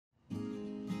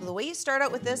The way you start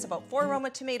out with this, about 4 Roma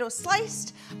tomatoes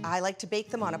sliced. I like to bake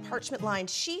them on a parchment-lined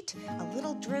sheet, a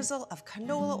little drizzle of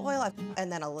canola oil,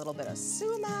 and then a little bit of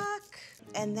sumac,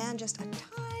 and then just a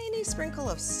tiny sprinkle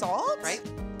of salt. Right.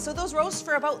 So those roast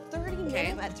for about 30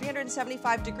 minutes at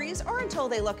 375 degrees or until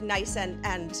they look nice and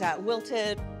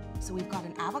wilted. So we've got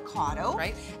an avocado.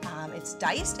 Right. It's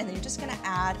diced, and then you're just gonna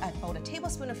add about a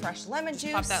tablespoon of fresh lemon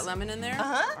juice. Pop that lemon in there,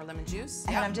 or lemon juice.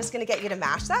 And I'm just gonna get you to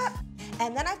mash that.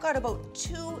 And then I've got about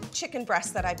 2 chicken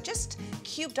breasts that I've just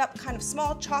cubed up, kind of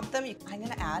small, chopped them. I'm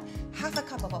gonna add half a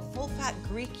cup of a full-fat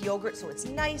Greek yogurt so it's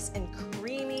nice and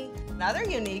creamy. Another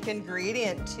unique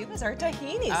ingredient too is our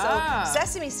tahini. So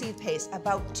sesame seed paste,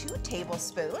 about 2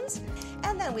 tablespoons.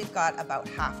 And then we've got about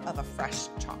half of a fresh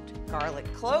chopped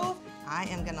garlic clove. I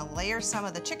am gonna layer some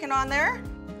of the chicken on there.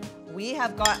 We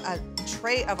have got a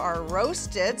tray of our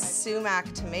roasted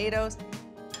sumac tomatoes.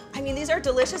 I mean, these are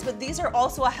delicious, but these are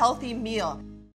also a healthy meal.